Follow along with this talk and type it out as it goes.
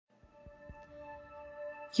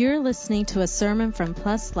You're listening to a sermon from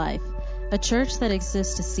Plus Life, a church that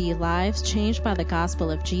exists to see lives changed by the gospel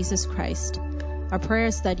of Jesus Christ. Our prayer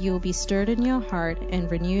is that you will be stirred in your heart and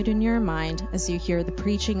renewed in your mind as you hear the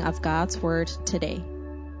preaching of God's word today.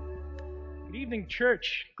 Good evening,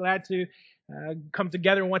 church. Glad to come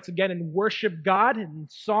together once again and worship God in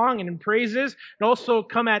song and in praises, and also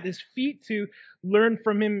come at His feet to learn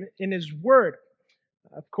from Him in His Word.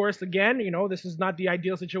 Of course, again, this is not the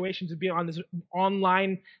ideal situation to be on this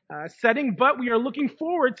online setting, but we are looking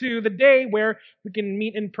forward to the day where we can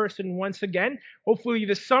meet in person once again. Hopefully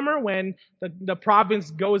this summer when the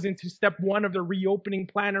province goes into step one of the reopening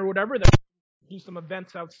plan or whatever, do some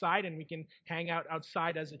events outside and we can hang out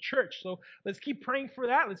outside as a church. So let's keep praying for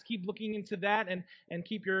that. Let's keep looking into that and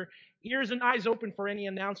keep your ears and eyes open for any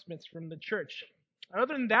announcements from the church.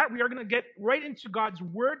 Other than that, we are going to get right into God's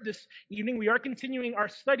Word this evening. We are continuing our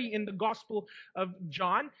study in the Gospel of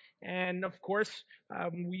John. And of course,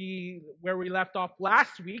 where we left off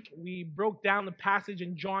last week, we broke down the passage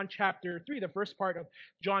in John chapter 3, the first part of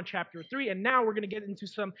John chapter 3. And now we're going to get into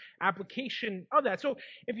some application of that. So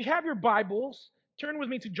if you have your Bibles, turn with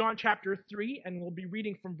me to John chapter 3, and we'll be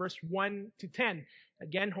reading from verse 1 to 10.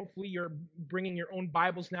 Again, hopefully you're bringing your own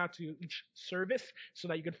Bibles now to each service so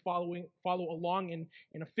that you could follow along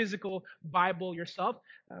in a physical Bible yourself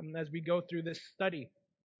as we go through this study.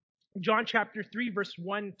 John chapter 3, verse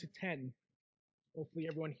 1 to 10. Hopefully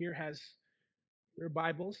everyone here has their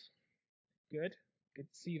Bibles. Good. Good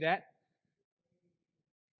to see that.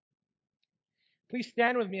 Please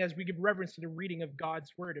stand with me as we give reverence to the reading of God's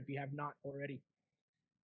Word if you have not already. It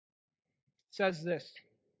says this.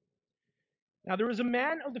 Now there was a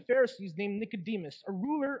man of the Pharisees named Nicodemus, a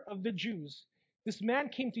ruler of the Jews. This man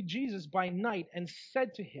came to Jesus by night and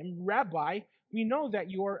said to him, Rabbi, we know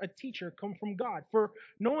that you are a teacher come from God, for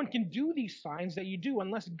no one can do these signs that you do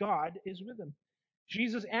unless God is with him.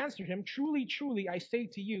 Jesus answered him, Truly, truly, I say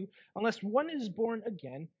to you, unless one is born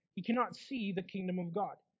again, he cannot see the kingdom of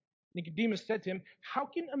God. Nicodemus said to him, How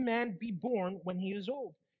can a man be born when he is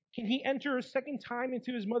old? Can he enter a second time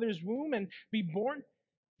into his mother's womb and be born?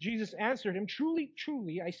 Jesus answered him, Truly,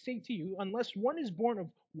 truly, I say to you, unless one is born of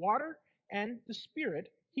water and the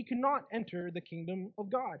Spirit, he cannot enter the kingdom of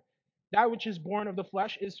God. That which is born of the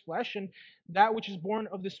flesh is flesh, and that which is born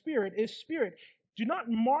of the Spirit is spirit. Do not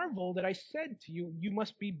marvel that I said to you, you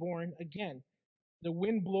must be born again. The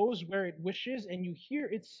wind blows where it wishes, and you hear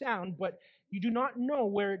its sound, but you do not know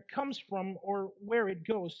where it comes from or where it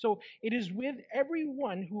goes. So it is with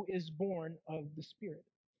everyone who is born of the Spirit.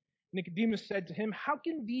 Nicodemus said to him, How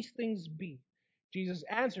can these things be? Jesus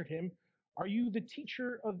answered him, Are you the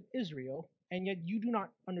teacher of Israel, and yet you do not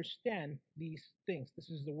understand these things? This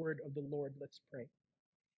is the word of the Lord. Let's pray.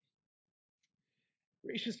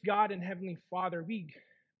 Gracious God and Heavenly Father, we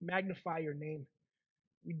magnify your name.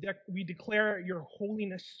 We declare your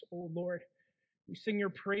holiness, O Lord. We sing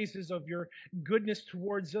your praises of your goodness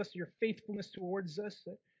towards us, your faithfulness towards us.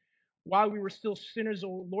 While we were still sinners,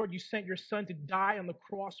 O Lord, you sent your Son to die on the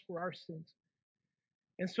cross for our sins.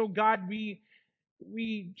 And so, God, we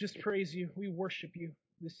just praise you. We worship you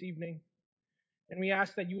this evening. And we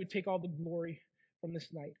ask that you would take all the glory from this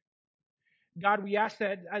night. God, we ask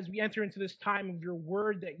that as we enter into this time of your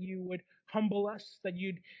word, that you would humble us, that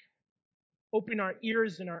you'd open our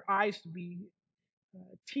ears and our eyes to be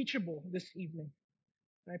teachable this evening.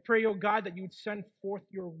 And I pray, oh God, that you would send forth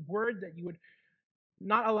your word, that you would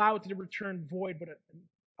not allow it to return void, but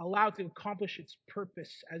allow it to accomplish its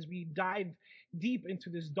purpose as we dive deep into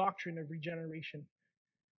this doctrine of regeneration.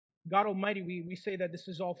 God Almighty, we say that this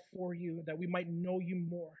is all for you, that we might know you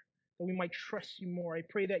more, that we might trust you more. I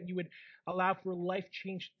pray that you would allow for life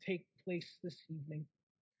change to take place this evening.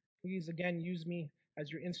 Please, again, use me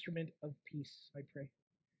as your instrument of peace, I pray.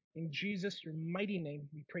 In Jesus, your mighty name,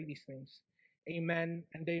 we pray these things. Amen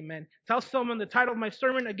and amen. Tell someone the title of my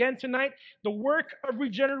sermon again tonight, The Work of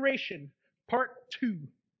Regeneration, Part 2.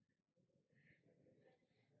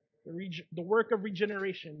 The Work of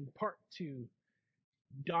Regeneration, Part 2.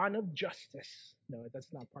 Dawn of Justice. No,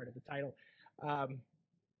 that's not part of the title.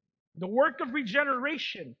 The work of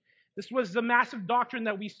regeneration. This was the massive doctrine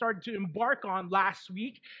that we started to embark on last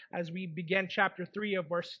week as we began chapter 3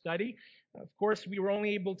 of our study. Of course, we were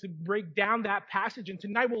only able to break down that passage, and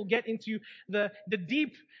tonight we'll get into the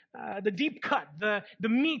deep cut, the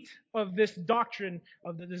meat of this doctrine,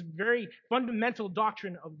 of this very fundamental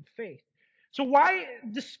doctrine of faith. So why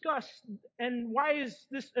discuss, and why is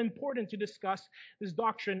this important to discuss this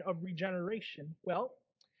doctrine of regeneration? Well,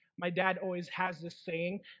 my dad always has this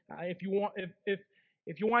saying: if you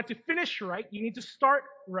want to finish right, you need to start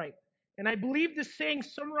right. And I believe this saying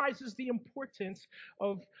summarizes the importance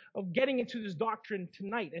of getting into this doctrine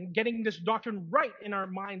tonight and getting this doctrine right in our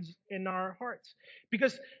minds, in our hearts.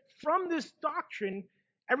 Because from this doctrine,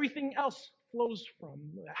 everything else flows from.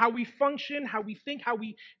 How we function, how we think, how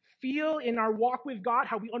we feel in our walk with God,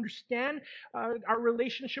 how we understand our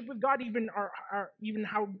relationship with God, even even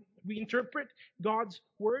how we interpret God's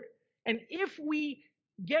word. And if we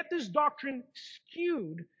get this doctrine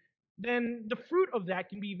skewed, then the fruit of that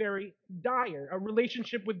can be very dire. A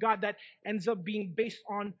relationship with God that ends up being based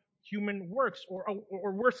on human works, or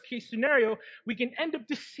worst case scenario, we can end up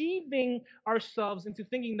deceiving ourselves into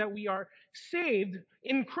thinking that we are saved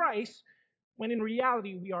in Christ when in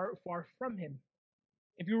reality we are far from Him.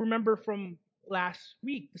 If you remember from last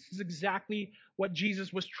week, this is exactly what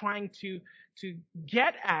Jesus was trying to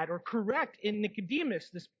get at or correct in Nicodemus,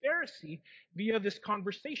 this Pharisee, via this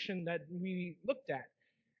conversation that we looked at.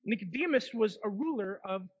 Nicodemus was a ruler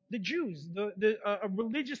of the Jews, a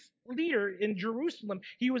religious leader in Jerusalem.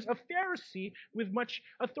 He was a Pharisee with much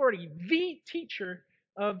authority, the teacher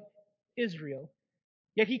of Israel.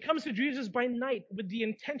 Yet he comes to Jesus by night with the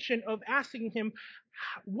intention of asking him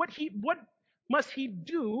what must he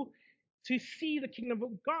do to see the kingdom of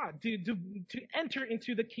God, to enter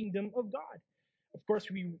into the kingdom of God. Of course,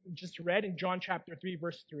 we just read in John chapter 3,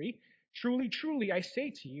 verse 3, truly, truly, I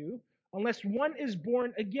say to you, unless one is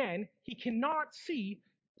born again, he cannot see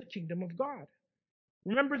the kingdom of God.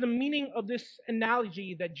 Remember the meaning of this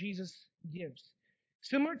analogy that Jesus gives.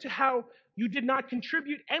 Similar to how you did not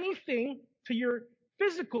contribute anything to your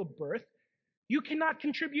physical birth, you cannot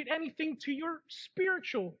contribute anything to your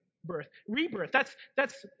spiritual birth, rebirth. That's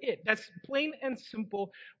it. That's plain and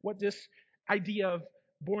simple what this idea of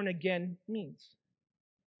born again means.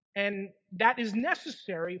 And that is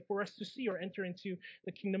necessary for us to see or enter into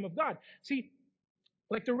the kingdom of God. See,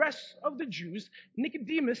 like the rest of the Jews,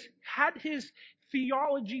 Nicodemus had his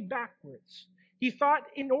theology backwards. He thought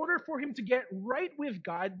in order for him to get right with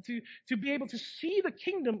God, to be able to see the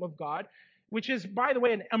kingdom of God, which is, by the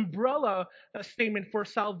way, an umbrella statement for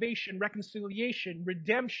salvation, reconciliation,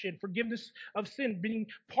 redemption, forgiveness of sin, being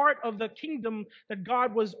part of the kingdom that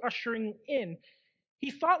God was ushering in. He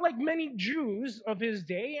thought, like many Jews of his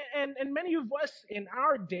day, and many of us in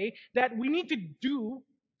our day, that we need to do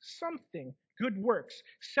something. Good works,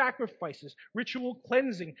 sacrifices, ritual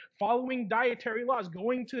cleansing, following dietary laws,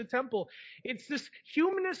 going to the temple. It's this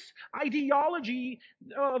humanist ideology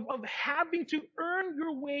of having to earn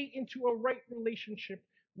your way into a right relationship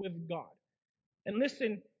with God. And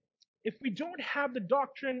listen, if we don't have the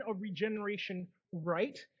doctrine of regeneration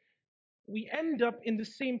right, we end up in the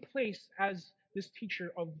same place as this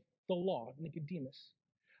teacher of the law, Nicodemus.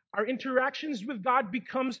 Our interactions with God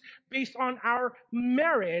becomes based on our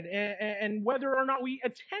merit and whether or not we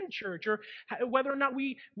attend church, or whether or not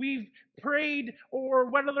we've prayed, or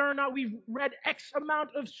whether or not we've read X amount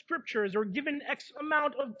of scriptures or given X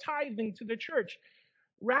amount of tithing to the church,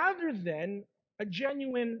 rather than a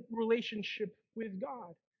genuine relationship with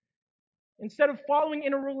God. Instead of following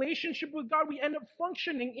in a relationship with God, we end up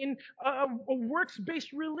functioning in a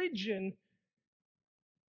works-based religion.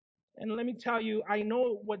 And let me tell you, I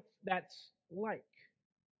know what that's like.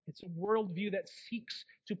 It's a worldview that seeks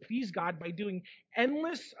to please God by doing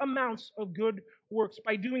endless amounts of good works,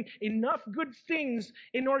 by doing enough good things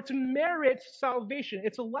in order to merit salvation.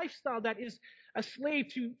 It's a lifestyle that is a slave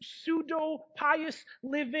to pseudo pious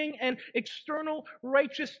living and external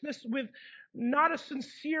righteousness with not a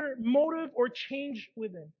sincere motive or change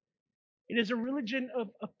within. It is a religion of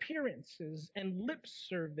appearances and lip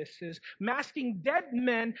services, masking dead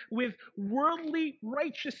men with worldly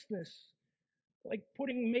righteousness, like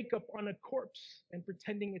putting makeup on a corpse and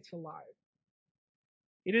pretending it's alive.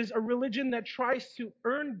 It is a religion that tries to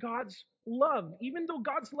earn God's love, even though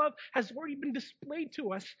God's love has already been displayed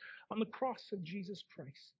to us on the cross of Jesus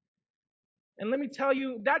Christ. And let me tell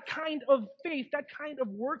you, that kind of faith, that kind of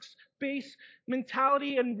works-based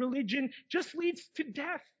mentality and religion just leads to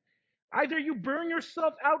death. Either you burn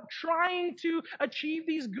yourself out trying to achieve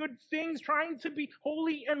these good things, trying to be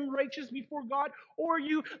holy and righteous before God, or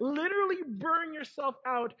you literally burn yourself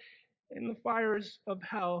out in the fires of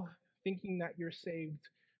hell thinking that you're saved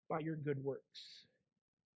by your good works.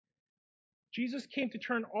 Jesus came to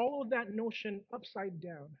turn all of that notion upside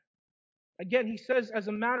down. Again, he says, as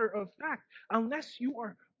a matter of fact, unless you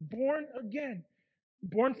are born again,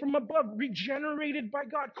 born from above, regenerated by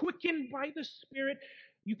God, quickened by the Spirit,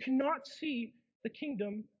 you cannot see the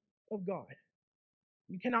kingdom of God.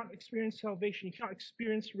 You cannot experience salvation. You cannot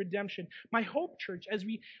experience redemption. My hope, church, as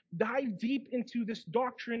we dive deep into this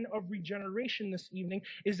doctrine of regeneration this evening,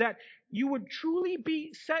 is that you would truly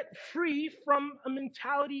be set free from a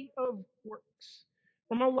mentality of works,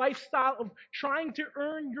 from a lifestyle of trying to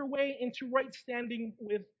earn your way into right standing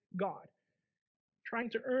with God, trying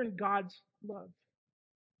to earn God's love.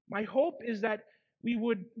 My hope is that we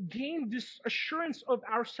would gain this assurance of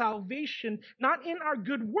our salvation, not in our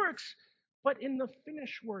good works, but in the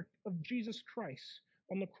finished work of Jesus Christ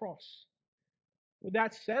on the cross. With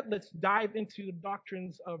that said, let's dive into the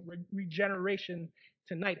doctrines of regeneration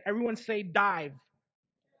tonight. Everyone say dive.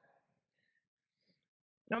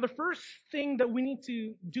 Now, the first thing that we need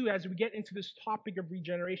to do as we get into this topic of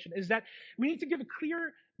regeneration is that we need to give a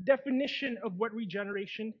clear definition of what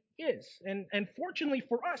regeneration is. And fortunately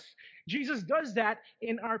for us, Jesus does that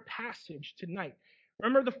in our passage tonight.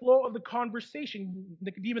 Remember the flow of the conversation.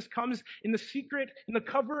 Nicodemus comes in the secret, in the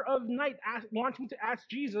cover of night, wanting to ask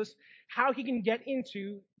Jesus how he can get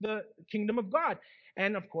into the kingdom of God.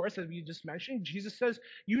 And of course, as we just mentioned, Jesus says,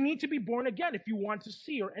 you need to be born again if you want to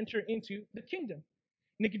see or enter into the kingdom.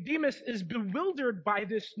 Nicodemus is bewildered by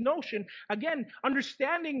this notion. Again,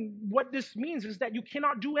 understanding what this means is that you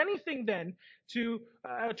cannot do anything then to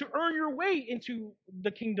earn your way into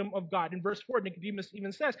the kingdom of God. In verse 4, Nicodemus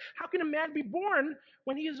even says, how can a man be born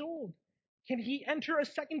when he is old? Can he enter a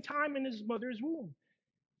second time in his mother's womb?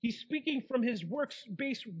 He's speaking from his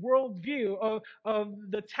works-based worldview of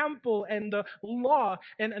the temple and the law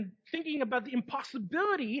and thinking about the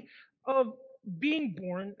impossibility of being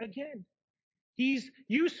born again. He's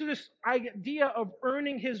used to this idea of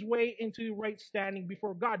earning his way into right standing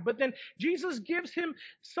before God. But then Jesus gives him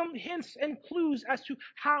some hints and clues as to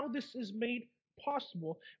how this is made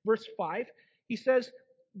possible. Verse 5, he says,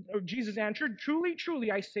 or Jesus answered, truly, truly,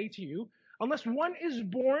 I say to you, unless one is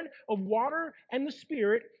born of water and the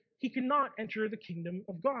Spirit, he cannot enter the kingdom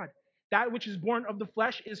of God. That which is born of the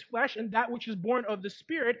flesh is flesh, and that which is born of the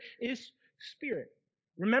Spirit is spirit.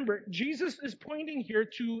 Remember, Jesus is pointing here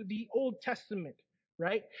to the Old Testament,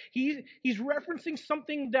 right? He's referencing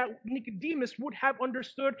something that Nicodemus would have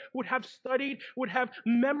understood, would have studied, would have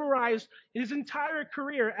memorized his entire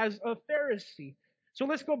career as a Pharisee. So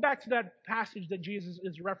let's go back to that passage that Jesus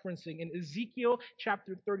is referencing in Ezekiel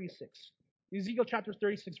chapter 36. Ezekiel chapter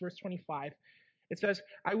 36, verse 25. It says,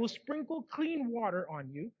 I will sprinkle clean water on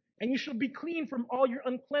you, and you shall be clean from all your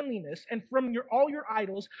uncleanliness, and from all your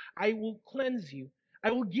idols I will cleanse you. I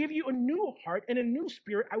will give you a new heart, and a new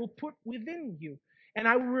spirit I will put within you. And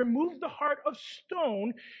I will remove the heart of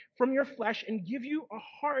stone from your flesh and give you a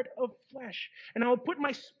heart of flesh. And I will put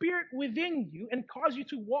my spirit within you and cause you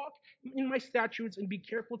to walk in my statutes and be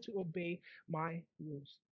careful to obey my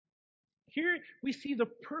rules. Here we see the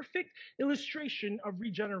perfect illustration of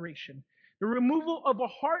regeneration. The removal of a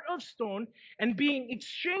heart of stone and being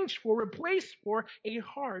exchanged for, replaced for a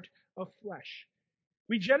heart of flesh.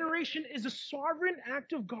 Regeneration is a sovereign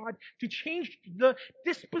act of God to change the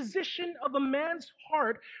disposition of a man's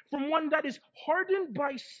heart from one that is hardened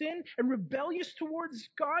by sin and rebellious towards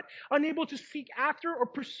God, unable to seek after or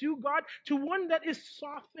pursue God, to one that is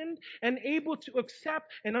softened and able to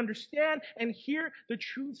accept and understand and hear the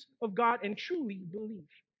truths of God and truly believe.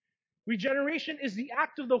 Regeneration is the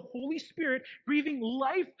act of the Holy Spirit breathing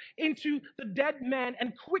life into the dead man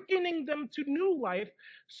and quickening them to new life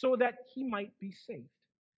so that he might be saved.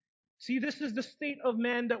 See, this is the state of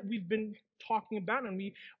man that we've been talking about, and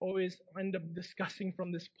we always end up discussing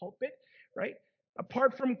from this pulpit, right?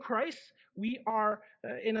 Apart from Christ, we are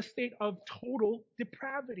in a state of total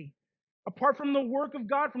depravity. Apart from the work of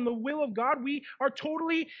God, from the will of God, we are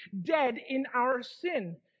totally dead in our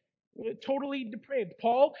sin. Totally depraved.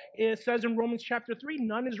 Paul says in Romans chapter 3,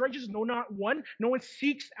 none is righteous, no, not one. No one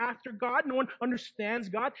seeks after God. No one understands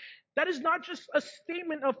God. That is not just a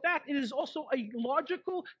statement of fact. It is also a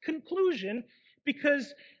logical conclusion,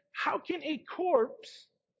 because how can a corpse,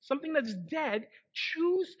 something that's dead,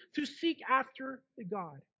 choose to seek after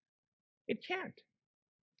God? It can't.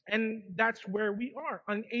 And that's where we are,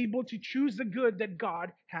 unable to choose the good that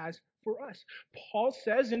God has for us. Paul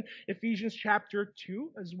says in Ephesians chapter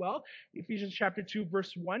 2 as well, Ephesians chapter 2,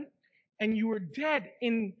 verse 1, and you were dead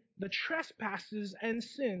in the trespasses and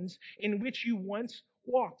sins in which you once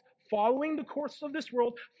walked, following the course of this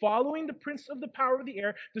world, following the prince of the power of the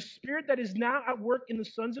air, the spirit that is now at work in the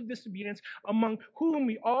sons of disobedience, among whom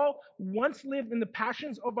we all once lived in the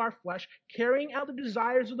passions of our flesh, carrying out the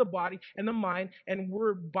desires of the body and the mind, and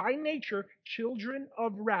were by nature children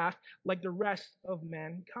of wrath like the rest of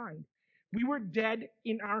mankind. We were dead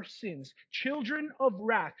in our sins, children of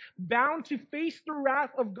wrath, bound to face the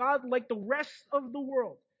wrath of God like the rest of the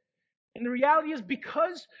world. And the reality is,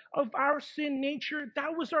 because of our sin nature,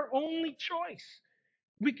 that was our only choice.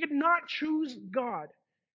 We could not choose God.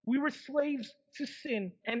 We were slaves to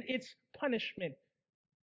sin and its punishment.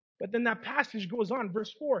 But then that passage goes on,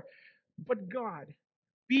 verse 4. But God,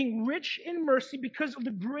 being rich in mercy because of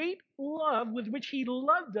the great love with which he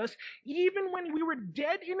loved us, even when we were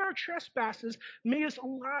dead in our trespasses, made us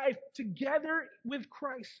alive together with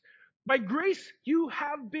Christ. By grace you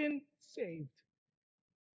have been saved.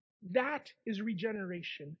 That is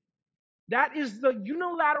regeneration. That is the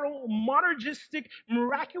unilateral, monergistic,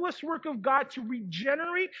 miraculous work of God to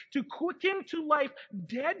regenerate, to quicken to life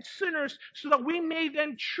dead sinners so that we may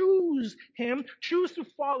then choose Him, choose to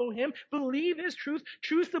follow Him, believe His truth,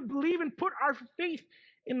 choose to believe and put our faith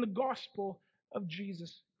in the gospel of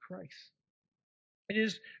Jesus Christ. It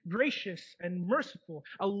is gracious and merciful,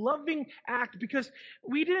 a loving act because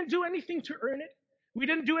we didn't do anything to earn it. We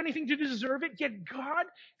didn't do anything to deserve it, yet God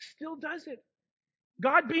still does it.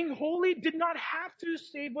 God, being holy, did not have to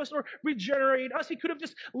save us or regenerate us. He could have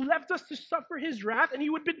just left us to suffer His wrath, and He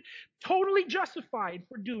would have been totally justified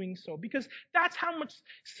for doing so, because that's how much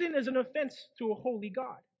sin is an offense to a holy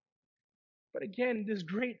God. But again, this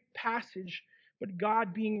great passage, but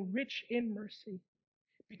God being rich in mercy,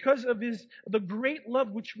 because of the great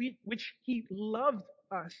love which He loved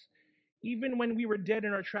us, even when we were dead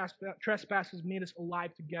in our trespasses, made us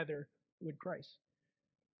alive together with Christ.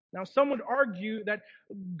 Now, some would argue that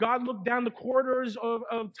God looked down the corridors of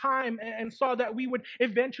time and saw that we would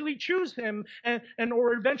eventually choose Him and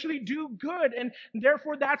or eventually do good, and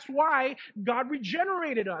therefore that's why God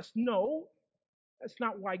regenerated us. No, that's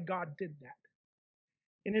not why God did that.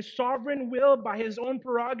 In His sovereign will, by His own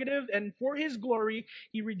prerogative, and for His glory,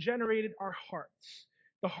 He regenerated our hearts,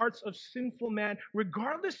 the hearts of sinful man,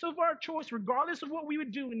 regardless of our choice, regardless of what we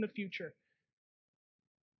would do in the future.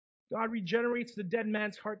 God regenerates the dead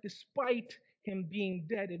man's heart despite him being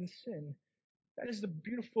dead in sin. That is the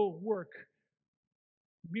beautiful work,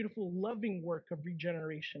 beautiful loving work of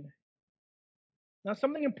regeneration. Now,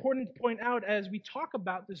 something important to point out as we talk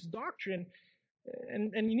about this doctrine,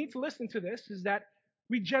 and you need to listen to this, is that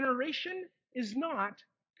regeneration is not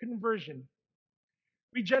conversion.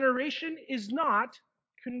 Regeneration is not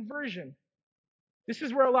conversion. This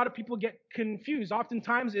is where a lot of people get confused.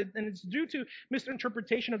 Oftentimes, and it's due to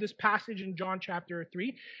misinterpretation of this passage in John chapter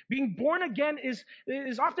 3. Being born again is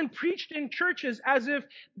often preached in churches as if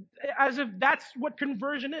that's what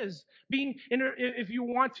conversion is. If you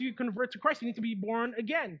want to convert to Christ, you need to be born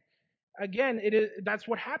again. Again, that's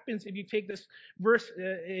what happens if you take this verse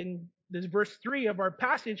in this verse 3 of our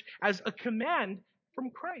passage as a command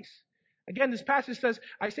from Christ. Again, this passage says,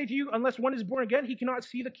 I say to you, unless one is born again, he cannot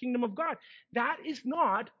see the kingdom of God. That is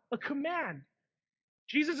not a command.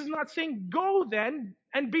 Jesus is not saying, go then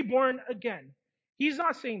and be born again. He's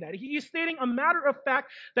not saying that. He is stating a matter of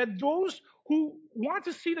fact that those who want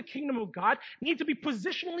to see the kingdom of God need to be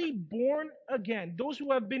positionally born again. Those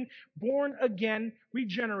who have been born again,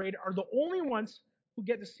 regenerated, are the only ones who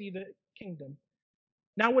get to see the kingdom.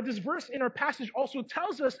 Now, what this verse in our passage also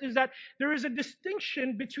tells us is that there is a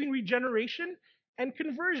distinction between regeneration and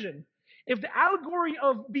conversion. If the allegory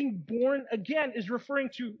of being born again is referring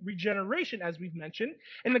to regeneration, as we've mentioned,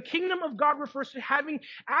 and the kingdom of God refers to having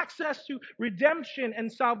access to redemption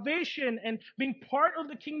and salvation and being part of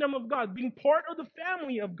the kingdom of God, being part of the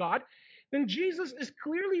family of God, then Jesus is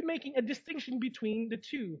clearly making a distinction between the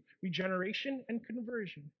two, regeneration and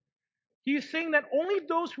conversion. He is saying that only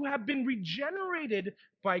those who have been regenerated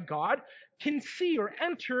by God can see or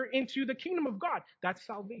enter into the kingdom of God. That's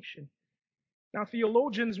salvation. Now,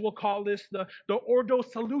 theologians will call this the Ordo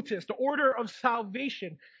Salutis, the order of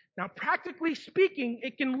salvation. Now, practically speaking,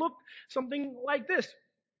 it can look something like this.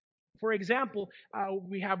 For example,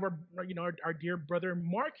 we have our dear brother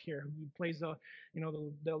Mark here, who plays the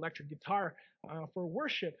electric guitar for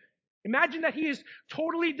worship. Imagine that he is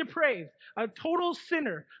totally depraved, a total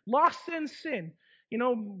sinner, lost in sin,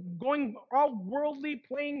 going all worldly,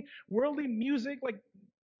 playing worldly music like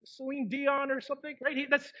Celine Dion or something, right?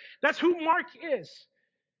 That's who Mark is.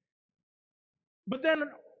 But then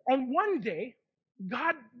on one day,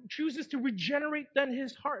 God chooses to regenerate then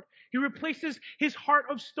his heart. He replaces his heart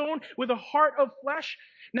of stone with a heart of flesh.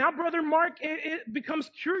 Now, brother Mark it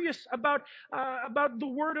becomes curious about the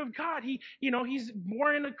word of God. He's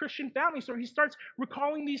born in a Christian family, so he starts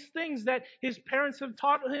recalling these things that his parents have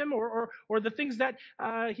taught him, or the things that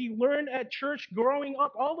he learned at church growing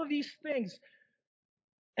up. All of these things.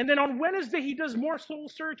 And then on Wednesday, he does more soul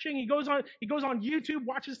searching. He goes on YouTube,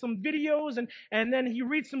 watches some videos, and then he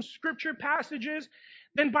reads some scripture passages.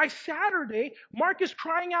 Then by Saturday, Mark is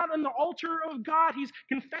crying out on the altar of God. He's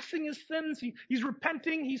confessing his sins. He's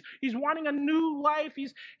repenting. He's wanting a new life.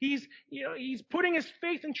 He's putting his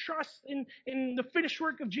faith and trust in the finished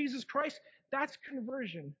work of Jesus Christ. That's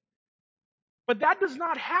conversion. But that does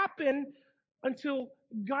not happen until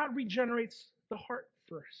God regenerates the heart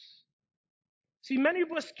first. See, many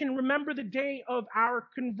of us can remember the day of our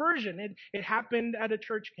conversion. It happened at a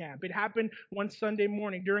church camp. It happened one Sunday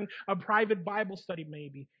morning during a private Bible study,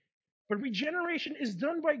 maybe. But regeneration is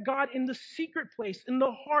done by God in the secret place, in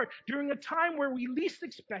the heart, during a time where we least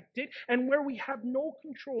expect it and where we have no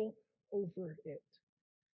control over it.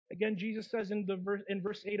 Again, Jesus says in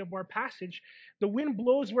verse 8 of our passage, the wind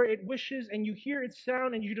blows where it wishes, and you hear its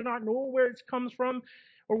sound, and you do not know where it comes from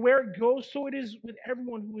or where it goes. So it is with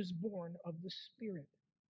everyone who is born of the Spirit.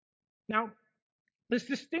 Now, this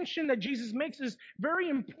distinction that Jesus makes is very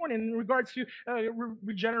important in regards to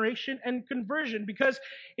regeneration and conversion because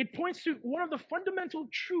it points to one of the fundamental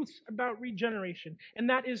truths about regeneration, and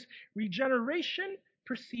that is regeneration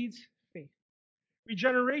precedes faith.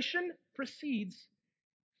 Regeneration precedes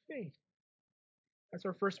faith. That's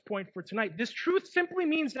our first point for tonight. This truth simply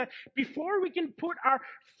means that before we can put our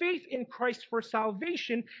faith in Christ for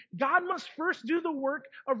salvation, God must first do the work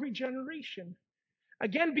of regeneration.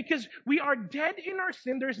 Again, because we are dead in our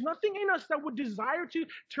sin, there's nothing in us that would desire to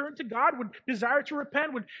turn to God, would desire to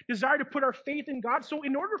repent, would desire to put our faith in God. So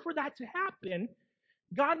in order for that to happen,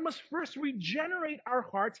 God must first regenerate our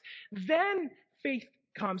hearts, then faith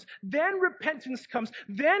comes, then repentance comes,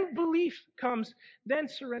 then belief comes, then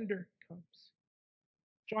surrender comes.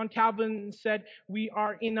 John Calvin said, we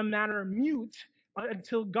are in a manner mute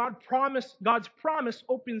until God's promise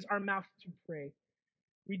opens our mouth to pray.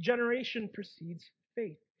 Regeneration precedes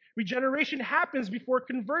faith. Regeneration happens before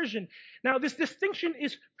conversion. Now, this distinction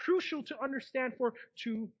is crucial to understand for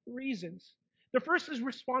two reasons. The first is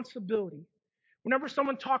responsibility. Whenever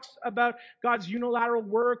someone talks about God's unilateral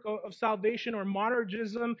work of salvation or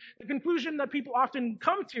monergism, the conclusion that people often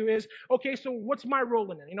come to is, okay, so what's my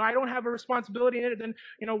role in it? I don't have a responsibility in it, then,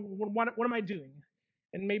 what am I doing?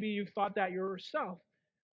 And maybe you've thought that yourself.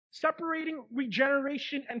 Separating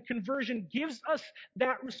regeneration and conversion gives us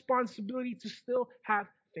that responsibility to still have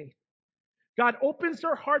faith. God opens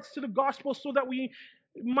our hearts to the gospel so that we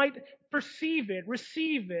might perceive it,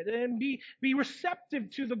 receive it, and be receptive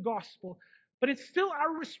to the gospel. But it's still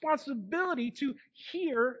our responsibility to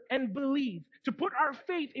hear and believe, to put our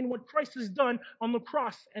faith in what Christ has done on the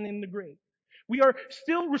cross and in the grave. We are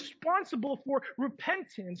still responsible for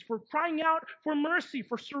repentance, for crying out for mercy,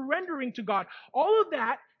 for surrendering to God. All of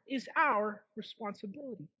that is our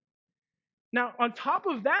responsibility. Now, on top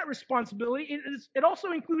of that responsibility, it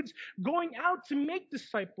also includes going out to make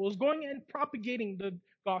disciples, going and propagating the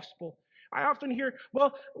gospel. I often hear,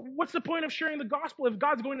 well, what's the point of sharing the gospel if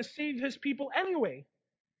God's going to save his people anyway?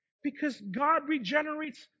 Because God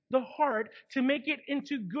regenerates the heart to make it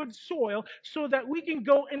into good soil so that we can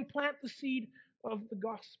go and plant the seed of the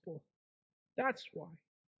gospel. That's why.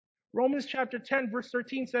 Romans chapter 10, verse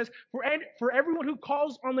 13 says, for everyone who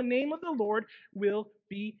calls on the name of the Lord will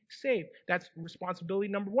be saved. That's responsibility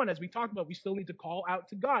number one. As we talked about, we still need to call out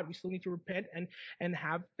to God. We still need to repent and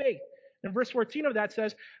have faith. And verse 14 of that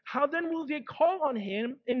says, how then will they call on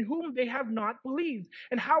him in whom they have not believed?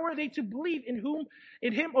 And how are they to believe in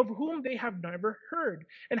him of whom they have never heard?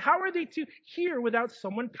 And how are they to hear without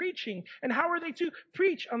someone preaching? And how are they to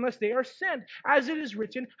preach unless they are sent? As it is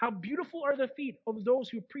written, how beautiful are the feet of those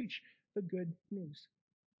who preach the good news.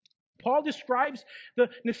 Paul describes the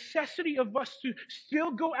necessity of us to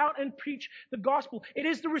still go out and preach the gospel. It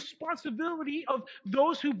is the responsibility of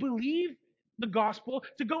those who believe the gospel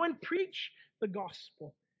to go and preach the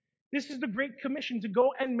gospel. This is the Great Commission, to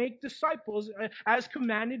go and make disciples as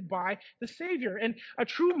commanded by the Savior. And a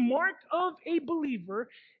true mark of a believer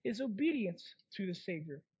is obedience to the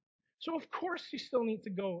Savior. So of course you still need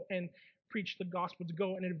to go and preach the gospel, to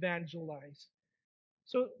go and evangelize.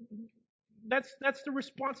 So that's the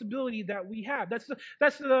responsibility that we have. That's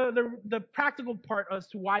the practical part as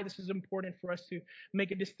to why this is important for us to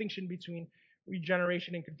make a distinction between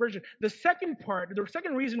regeneration and conversion. The second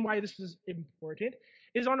reason why this is important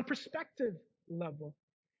is on a perspective level.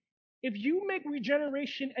 If you make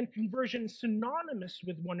regeneration and conversion synonymous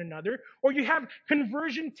with one another, or you have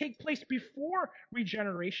conversion take place before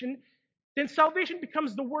regeneration, then salvation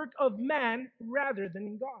becomes the work of man rather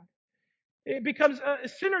than God. It becomes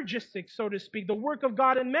synergistic, so to speak, the work of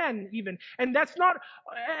God and man even. And that's not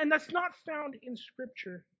found in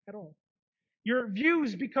Scripture at all. Your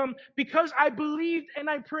views become, because I believed and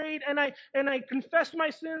I prayed and I confessed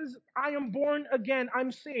my sins, I am born again,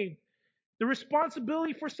 I'm saved. The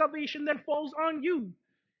responsibility for salvation then falls on you.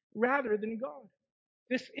 rather than God.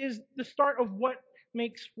 This is the start of what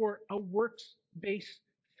makes for a works-based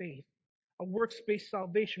faith, a works-based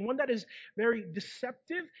salvation, one that is very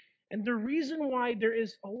deceptive. And the reason why there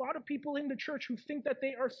is a lot of people in the church who think that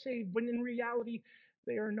they are saved, when in reality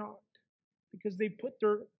they are not, because they put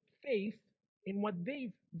their faith in what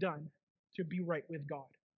they've done to be right with God.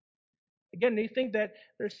 Again, they think that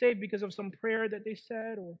they're saved because of some prayer that they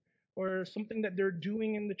said, or something that they're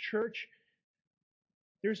doing in the church.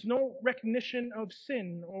 There's no recognition of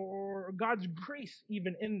sin or God's grace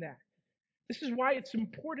even in that. This is why it's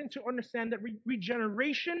important to understand that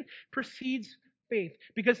regeneration precedes faith,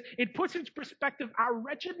 because it puts into perspective our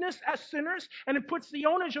wretchedness as sinners, and it puts the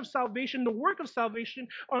onus of salvation, the work of salvation,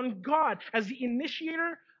 on God as the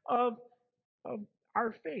initiator of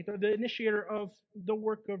our faith, or the initiator of the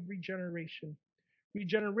work of regeneration.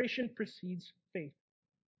 Regeneration precedes faith.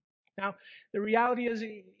 Now, the reality is,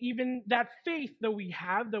 even that faith that we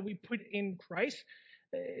have, that we put in Christ,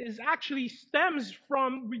 is actually stems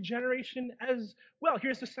from regeneration as well.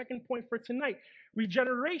 Here's the second point for tonight.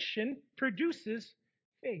 Regeneration produces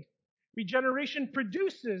faith. Regeneration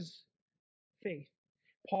produces faith.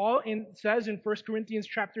 Says in 1 Corinthians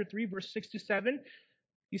chapter 3, verse 6 to 7,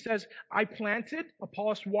 he says, I planted,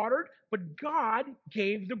 Apollos watered, but God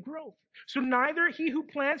gave the growth. So neither he who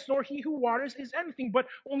plants nor he who waters is anything, but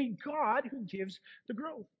only God who gives the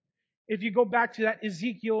growth. If you go back to that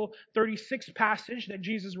Ezekiel 36 passage that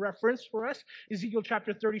Jesus referenced for us, Ezekiel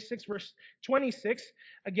chapter 36, verse 26,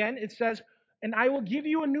 again, it says, and I will give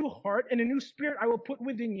you a new heart, and a new spirit I will put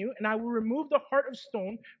within you, and I will remove the heart of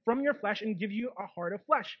stone from your flesh and give you a heart of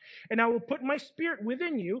flesh. And I will put my spirit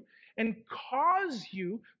within you and cause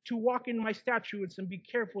you to walk in my statutes and be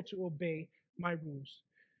careful to obey my rules.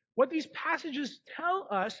 What these passages tell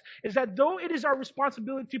us is that though it is our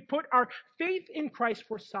responsibility to put our faith in Christ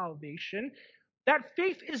for salvation, that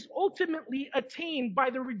faith is ultimately attained by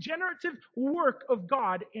the regenerative work of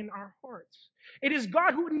God in our hearts. It is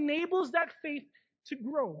God who enables that faith to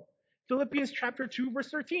grow. Philippians chapter 2, verse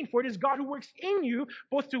 13, for it is God who works in you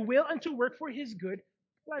both to will and to work for his good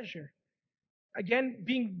pleasure. Again,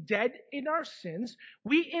 being dead in our sins,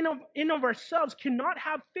 we in of ourselves cannot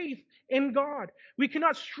have faith in God. We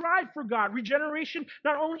cannot strive for God. Regeneration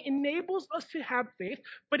not only enables us to have faith,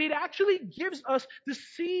 but it actually gives us the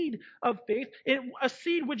seed of faith, a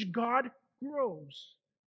seed which God grows.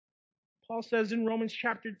 Paul says in Romans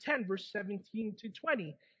chapter 10, verse 17 to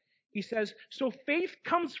 20, he says, so faith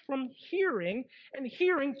comes from hearing, and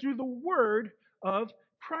hearing through the word of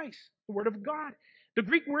Christ, the word of God. The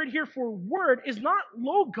Greek word here for word is not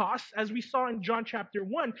logos, as we saw in John chapter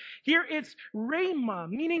 1. Here it's rhema,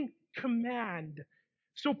 meaning command.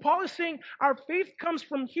 So Paul is saying our faith comes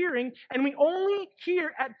from hearing, and we only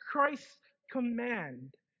hear at Christ's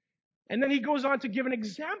command. And then he goes on to give an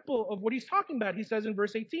example of what he's talking about. He says in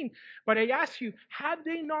verse 18, but I ask you, have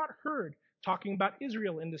they not heard? Talking about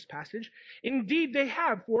Israel in this passage. Indeed, they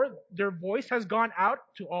have, for their voice has gone out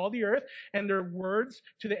to all the earth, and their words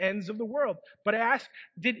to the ends of the world. But I ask,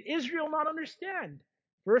 did Israel not understand?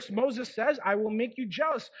 First, Moses says, I will make you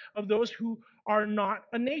jealous of those who are not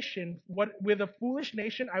a nation. With a foolish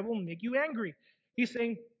nation, I will make you angry. He's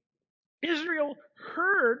saying, Israel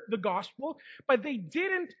heard the gospel, but they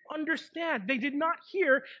didn't understand. They did not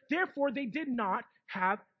hear, therefore they did not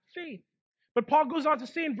have faith. But Paul goes on to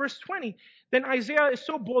say in verse 20, then Isaiah is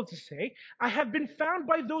so bold to say, I have been found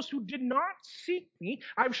by those who did not seek me.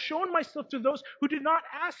 I've shown myself to those who did not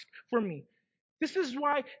ask for me. This is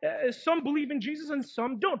why some believe in Jesus and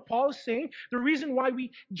some don't. Paul is saying the reason why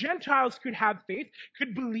we Gentiles could have faith,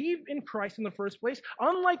 could believe in Christ in the first place,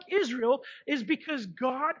 unlike Israel, is because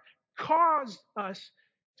God caused us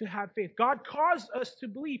to have faith. God caused us to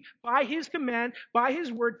believe by his command, by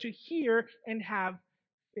his word, to hear and have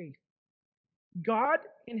faith. God,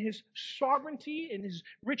 in his sovereignty, in his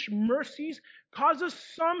rich mercies, causes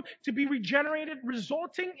some to be regenerated,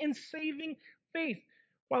 resulting in saving faith,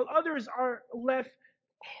 while others are left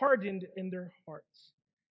hardened in their hearts.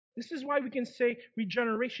 This is why we can say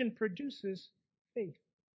regeneration produces faith.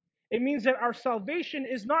 It means that our salvation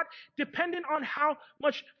is not dependent on how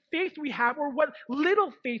much faith we have or what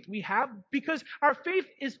little faith we have, because our faith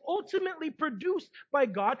is ultimately produced by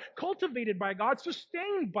God, cultivated by God,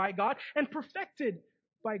 sustained by God, and perfected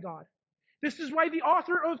by God. This is why the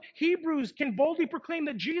author of Hebrews can boldly proclaim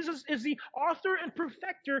that Jesus is the author and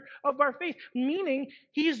perfecter of our faith, meaning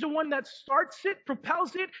he is the one that starts it,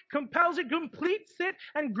 propels it, compels it, completes it,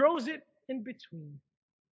 and grows it in between.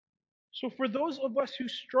 So for those of us who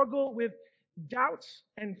struggle with doubts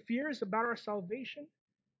and fears about our salvation,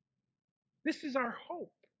 this is our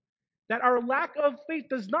hope, That our lack of faith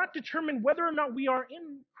does not determine whether or not we are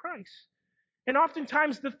in Christ. And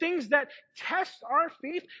oftentimes, the things that test our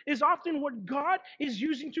faith is often what God is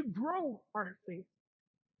using to grow our faith.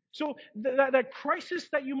 So that crisis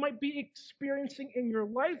that you might be experiencing in your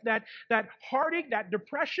life, that heartache, that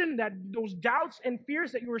depression, that those doubts and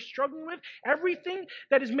fears that you are struggling with, everything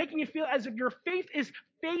that is making you feel as if your faith is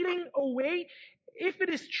fading away, if it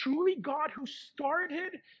is truly God who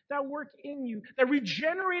started that work in you, that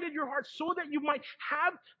regenerated your heart so that you might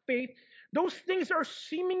have faith, those things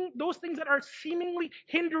that are seemingly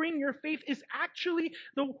hindering your faith is actually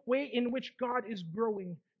the way in which God is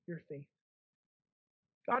growing your faith.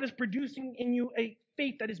 God is producing in you a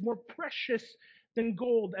faith that is more precious than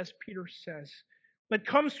gold, as Peter says, that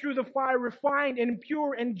comes through the fire, refined and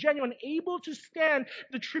pure and genuine, able to stand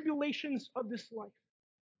the tribulations of this life.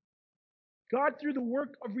 God, through the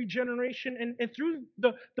work of regeneration and through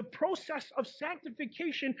the process of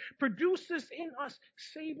sanctification, produces in us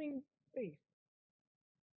saving faith.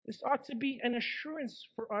 This ought to be an assurance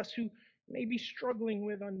for us who may be struggling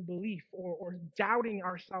with unbelief or doubting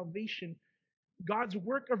our salvation. God's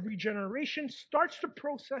work of regeneration starts the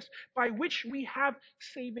process by which we have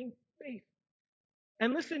saving faith.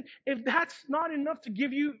 And listen, if that's not enough to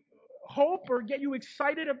give you hope or get you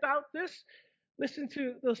excited about this, listen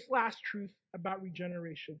to this last truth about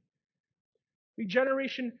regeneration.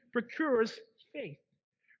 Regeneration procures faith.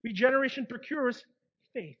 Regeneration procures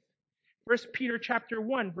faith. 1 Peter chapter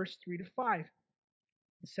 1, verse 3 to 5.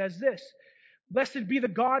 It says this: Blessed be the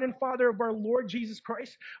God and Father of our Lord Jesus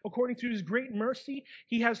Christ. According to his great mercy,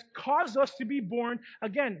 he has caused us to be born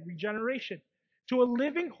again, regeneration, to a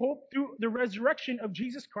living hope through the resurrection of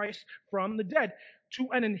Jesus Christ from the dead, to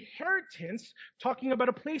an inheritance, talking about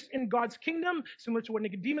a place in God's kingdom, similar to what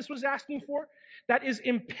Nicodemus was asking for, that is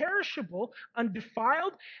imperishable,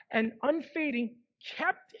 undefiled, and unfading,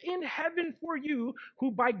 kept in heaven for you,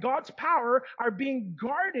 who by God's power are being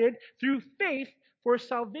guarded through faith for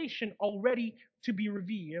salvation already to be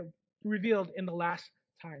revealed in the last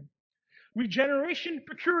time. Regeneration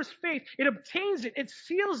procures faith. It obtains it. It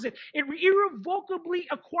seals it. It irrevocably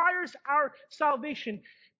acquires our salvation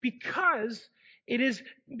because it is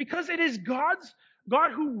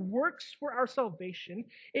God who works for our salvation.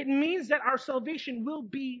 It means that our salvation will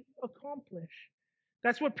be accomplished.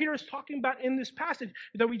 That's what Peter is talking about in this passage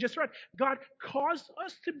that we just read. God caused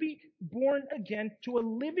us to be born again to a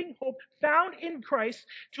living hope found in Christ,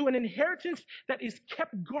 to an inheritance that is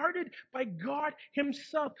kept guarded by God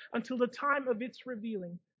himself until the time of its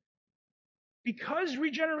revealing. Because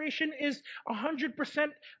regeneration is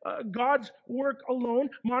 100% God's work alone,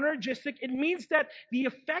 monergistic, it means that the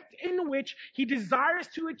effect in which he desires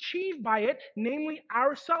to achieve by it, namely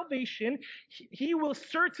our salvation, he will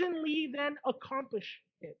certainly then accomplish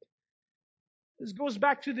it. This goes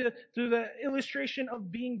back to the illustration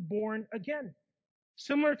of being born again.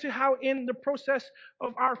 Similar to how in the process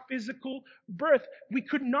of our physical birth, we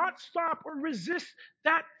could not stop or resist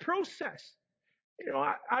that process.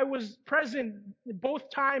 I was present both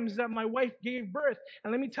times that my wife gave birth.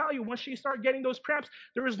 And let me tell you, once she started getting those cramps,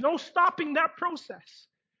 there was no stopping that process,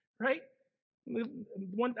 right?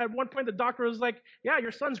 At one point, the doctor was like, yeah,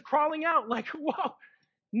 your son's crawling out. Like, whoa,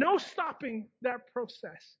 no stopping that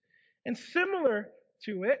process. And similar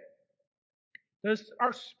to it, there's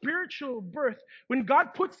our spiritual birth. When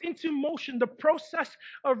God puts into motion the process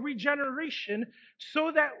of regeneration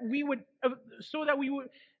so that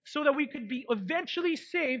we could be eventually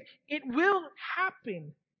saved, it will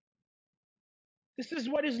happen. This is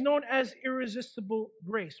what is known as irresistible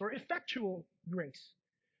grace or effectual grace.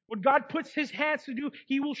 What God puts his hands to do,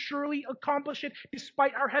 he will surely accomplish it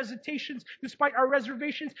despite our hesitations, despite our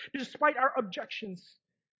reservations, despite our objections.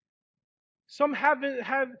 Some have in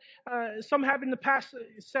the past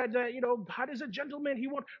said that, God is a gentleman. He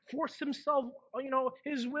won't force himself,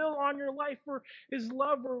 his will on your life or his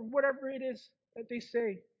love or whatever it is that they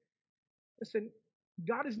say. Listen,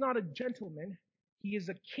 God is not a gentleman. He is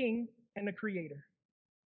a king and a creator.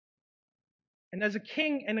 And as a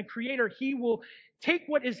king and a creator, he will take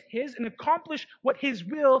what is his and accomplish what his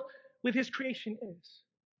will with his creation is.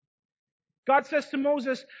 God says to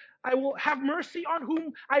Moses, I will have mercy on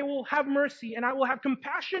whom I will have mercy, and I will have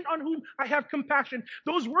compassion on whom I have compassion.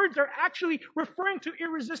 Those words are actually referring to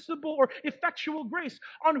irresistible or effectual grace,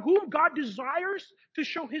 on whom God desires to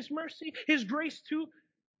show his mercy, his grace to.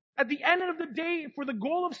 At the end of the day, for the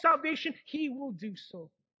goal of salvation, he will do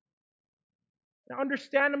so. Now,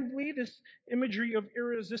 understandably, this imagery of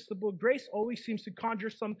irresistible grace always seems to conjure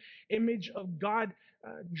some image of God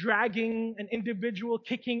dragging an individual,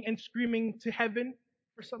 kicking and screaming to heaven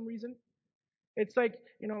for some reason. It's like,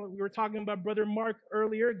 we were talking about Brother Mark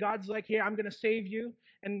earlier. God's like, hey, I'm going to save you.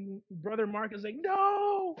 And Brother Mark is like,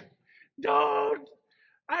 no, don't.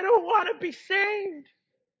 I don't want to be saved.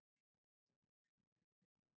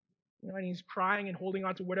 And he's crying and holding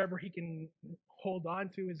on to whatever he can hold on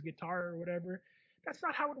to, his guitar or whatever. That's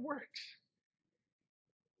not how it works.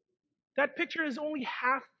 That picture is only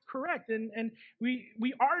half correct. And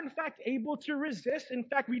we are, in fact, able to resist. In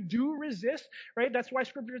fact, we do resist, right? That's why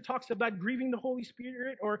Scripture talks about grieving the Holy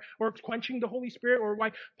Spirit or quenching the Holy Spirit, or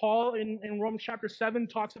why Paul in Romans chapter 7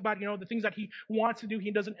 talks about, the things that he wants to do,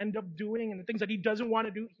 he doesn't end up doing, and the things that he doesn't want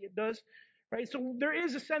to do, he does, right? So there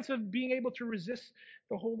is a sense of being able to resist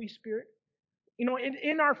the Holy Spirit.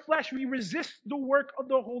 In our flesh, we resist the work of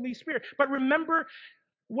the Holy Spirit. But remember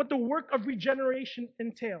what the work of regeneration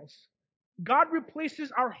entails. God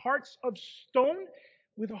replaces our hearts of stone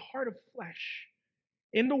with a heart of flesh.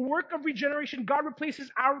 In the work of regeneration, God replaces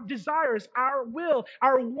our desires, our will,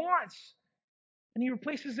 our wants, and He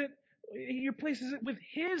replaces it with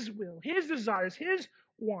His will, His desires, His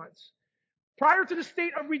wants. Prior to the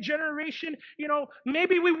state of regeneration,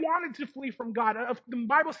 maybe we wanted to flee from God. The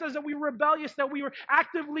Bible says that we were rebellious, that we were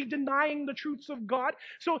actively denying the truths of God.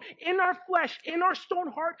 So in our flesh, in our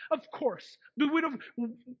stone heart, of course, we would have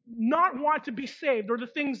not want to be saved or the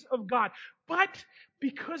things of God. But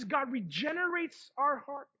because God regenerates our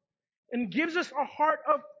heart and gives us a heart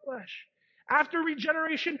of flesh, after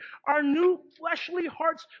regeneration, our new fleshly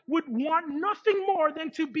hearts would want nothing more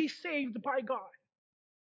than to be saved by God.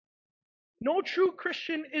 No true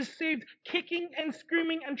Christian is saved kicking and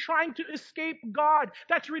screaming and trying to escape God.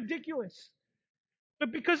 That's ridiculous.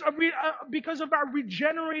 But because of our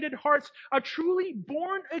regenerated hearts, a truly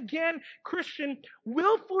born again Christian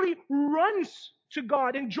willfully runs to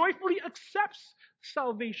God and joyfully accepts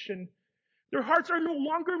salvation. Their hearts are no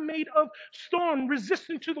longer made of stone,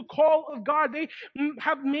 resistant to the call of God.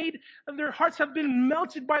 Their hearts have been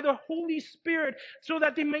melted by the Holy Spirit so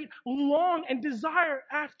that they may long and desire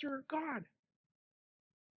after God.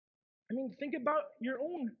 Think about your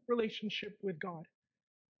own relationship with God.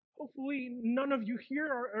 Hopefully, none of you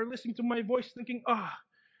here are listening to my voice thinking,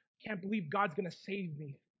 can't believe God's going to save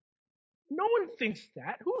me. No one thinks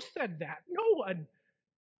that. Who said that? No one.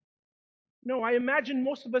 No, I imagine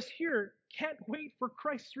most of us here can't wait for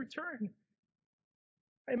Christ's return.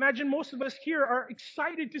 I imagine most of us here are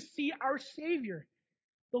excited to see our Savior,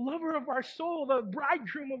 the lover of our soul, the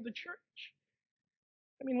bridegroom of the church.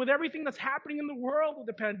 With everything that's happening in the world, with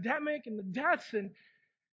the pandemic and the deaths and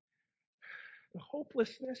the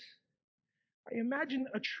hopelessness, I imagine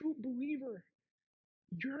a true believer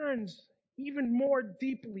yearns even more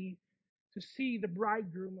deeply to see the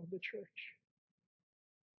bridegroom of the church.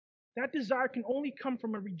 That desire can only come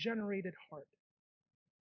from a regenerated heart.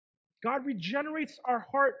 God regenerates our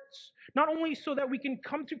hearts, not only so that we can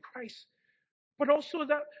come to Christ, but also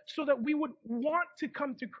so that we would want to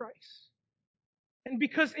come to Christ. And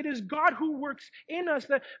because it is God who works in us,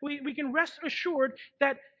 that we can rest assured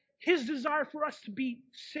that His desire for us to be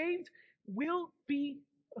saved will be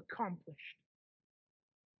accomplished.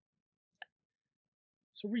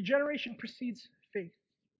 So regeneration precedes faith.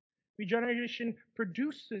 Regeneration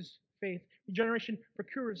produces faith. Regeneration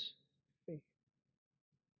procures faith.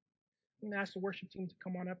 I'm going to ask the worship team to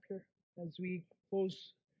come on up here as we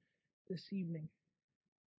close this evening.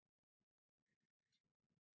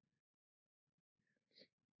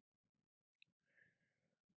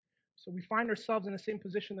 So we find ourselves in the same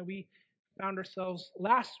position that we found ourselves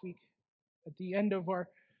last week at the end of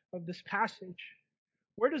this passage.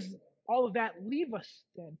 Where does all of that leave us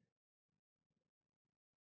then?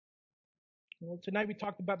 Well, tonight we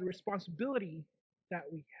talked about the responsibility that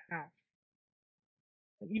we have.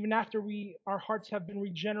 And even after our hearts have been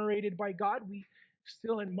regenerated by God, we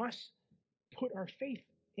still and must put our faith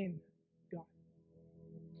in God.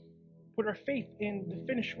 Put our faith in the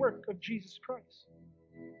finished work of Jesus Christ.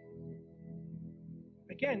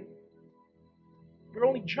 Again, we're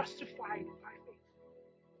only justified by faith.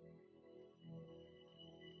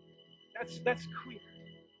 That's clear.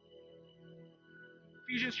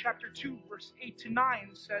 Ephesians chapter 2, verse 8 to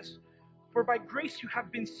 9 says, "For by grace you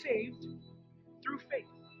have been saved through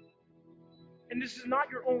faith. And this is not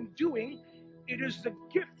your own doing, it is the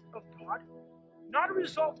gift of God, not a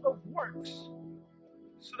result of works,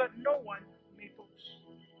 so that no one may boast."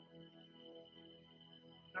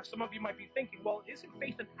 Now some of you might be thinking, well, isn't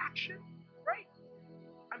faith an action, right?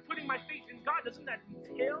 I'm putting my faith in God. Doesn't that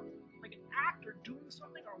entail like an act or doing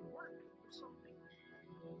something or work or something?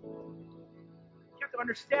 You have to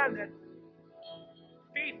understand that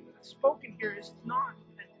faith that's spoken here is not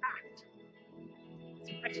an act. It's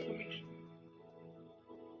an exclamation.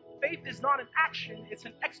 faith is not an action, it's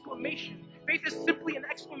an exclamation. Faith is simply an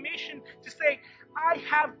exclamation to say, I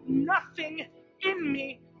have nothing in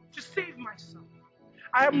me to save myself.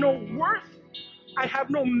 I have no worth. I have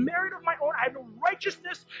no merit of my own. I have no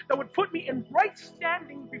righteousness that would put me in right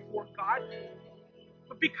standing before God.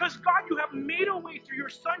 But because, God, you have made a way through your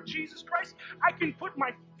Son, Jesus Christ, I can put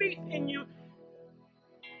my faith in you.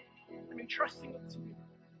 I'm entrusting it to you.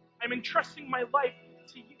 I'm entrusting my life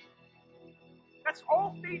to you. That's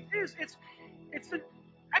all faith is. It's an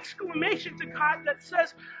exclamation to God that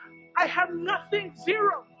says, I have nothing,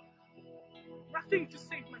 zero. Nothing to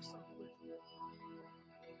save myself with.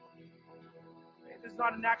 It is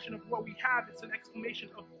not an action of what we have, it's an exclamation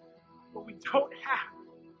of what we don't have.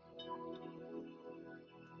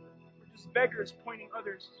 We're just beggars pointing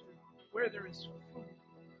others where there is food.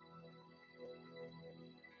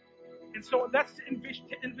 And so that's the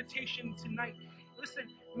invitation tonight. Listen,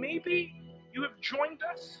 maybe you have joined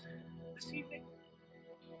us this evening,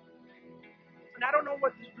 and I don't know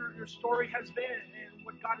what your story has been and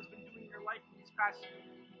what God has been doing in your life in these past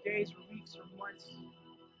days or weeks or months.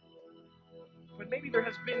 But maybe there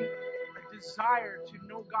has been a desire to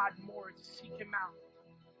know God more, to seek Him out.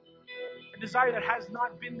 A desire that has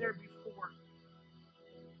not been there before.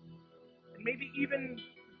 And maybe even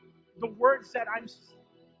the words that I'm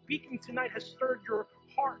speaking tonight has stirred your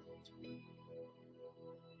heart.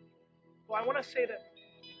 Well, I want to say that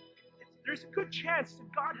there's a good chance that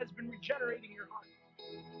God has been regenerating your heart.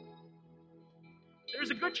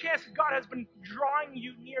 There's a good chance that God has been drawing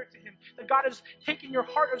you near to Him. That God has taken your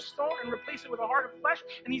heart of stone and replaced it with a heart of flesh,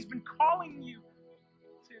 and He's been calling you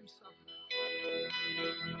to Himself.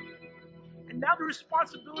 And now the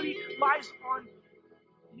responsibility lies on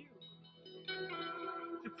you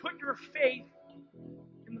to put your faith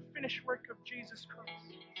in the finished work of Jesus Christ.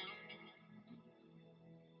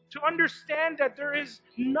 To understand that there is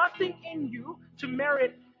nothing in you to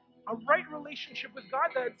merit a right relationship with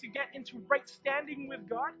God, to get into right standing with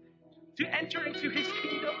God, to enter into His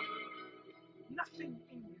kingdom. Nothing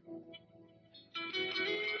in you.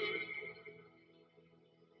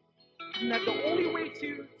 And that the only way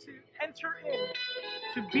to enter in,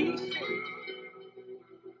 to be saved,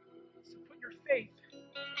 is to put your faith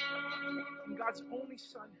in God's only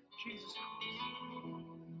Son, Jesus Christ,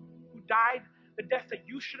 who died the death that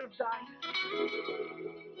you should have died,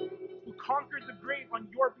 who conquered the grave on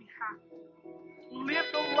your behalf, who lived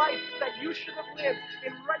the life that you should have lived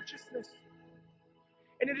in righteousness.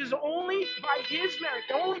 And it is only by His merit,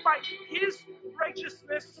 only by His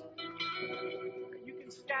righteousness, that you can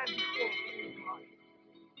stand before God.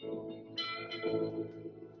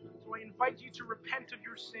 So I invite you to repent of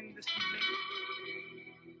your sin this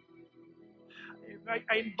evening.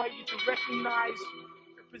 I invite you to recognize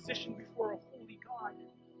your position before a holy God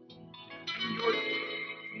and your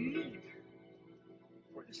need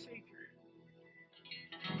for the Savior.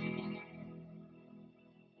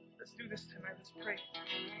 Let's do this tonight. Let's pray.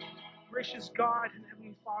 Gracious God and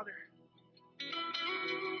Heavenly Father,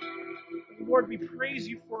 Lord, we praise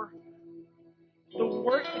you for the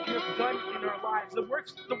work that you have done in our lives, the work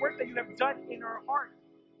that you have done in our heart.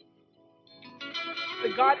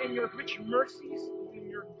 That God, in your rich mercies, in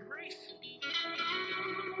your grace,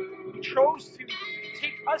 you chose to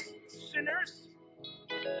take us sinners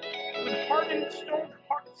with hardened, stone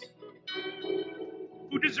hearts,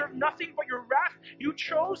 who deserve nothing but your wrath. You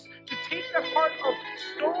chose to take that heart of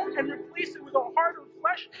stone and replace it with a heart of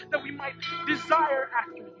flesh, that we might desire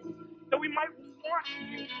after you, that we might want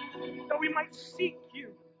you, that we might seek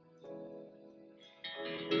you.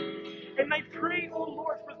 And I pray, oh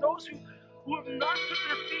Lord, for those who have not put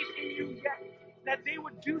their faith in you yet, that they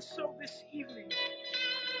would do so this evening.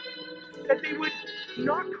 That they would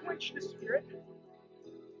not quench the Spirit,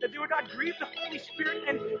 that they would not grieve the Holy Spirit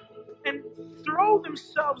and throw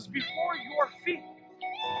themselves before your feet,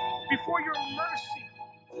 before your mercy,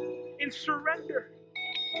 in surrender.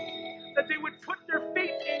 That they would put their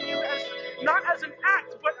faith in you as not as an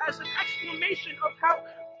act, but as an exclamation of how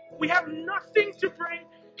we have nothing to bring.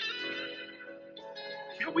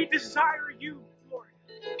 And we desire you, Lord.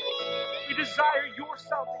 We desire your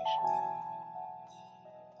salvation.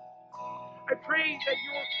 I pray that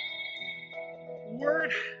your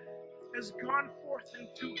word has gone forth and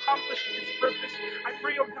to accomplish its purpose. I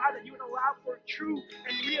pray, oh God, that you would allow for true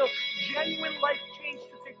and real, genuine life change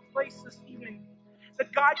to take place this evening.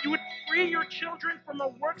 That God, you would free your children from a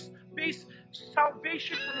works-based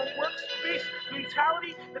salvation, from a works-based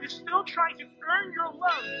mentality that is still trying to earn your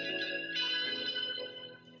love.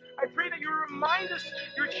 I pray that you remind us,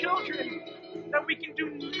 your children, that we can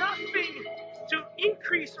do nothing to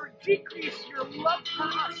increase or decrease your love for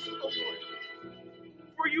us, oh Lord.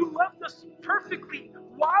 For you loved us perfectly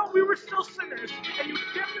while we were still sinners, and you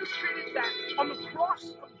demonstrated that on the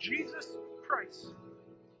cross of Jesus Christ.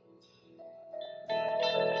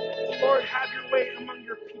 Lord, have your way among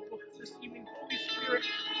your people this evening. Holy Spirit,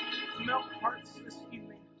 melt hearts this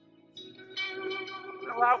evening.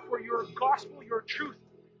 And allow for your gospel, your truth,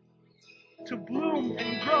 to bloom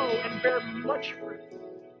and grow and bear much fruit.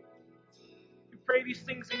 We pray these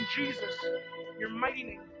things in Jesus, your mighty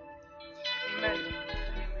name. Amen.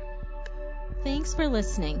 Thanks for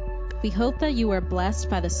listening. We hope that you were blessed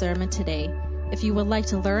by the sermon today. If you would like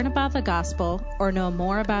to learn about the gospel or know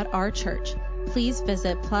more about our church, please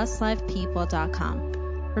visit pluslifepeople.com.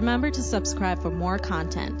 Remember to subscribe for more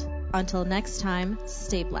content. Until next time,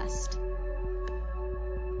 stay blessed.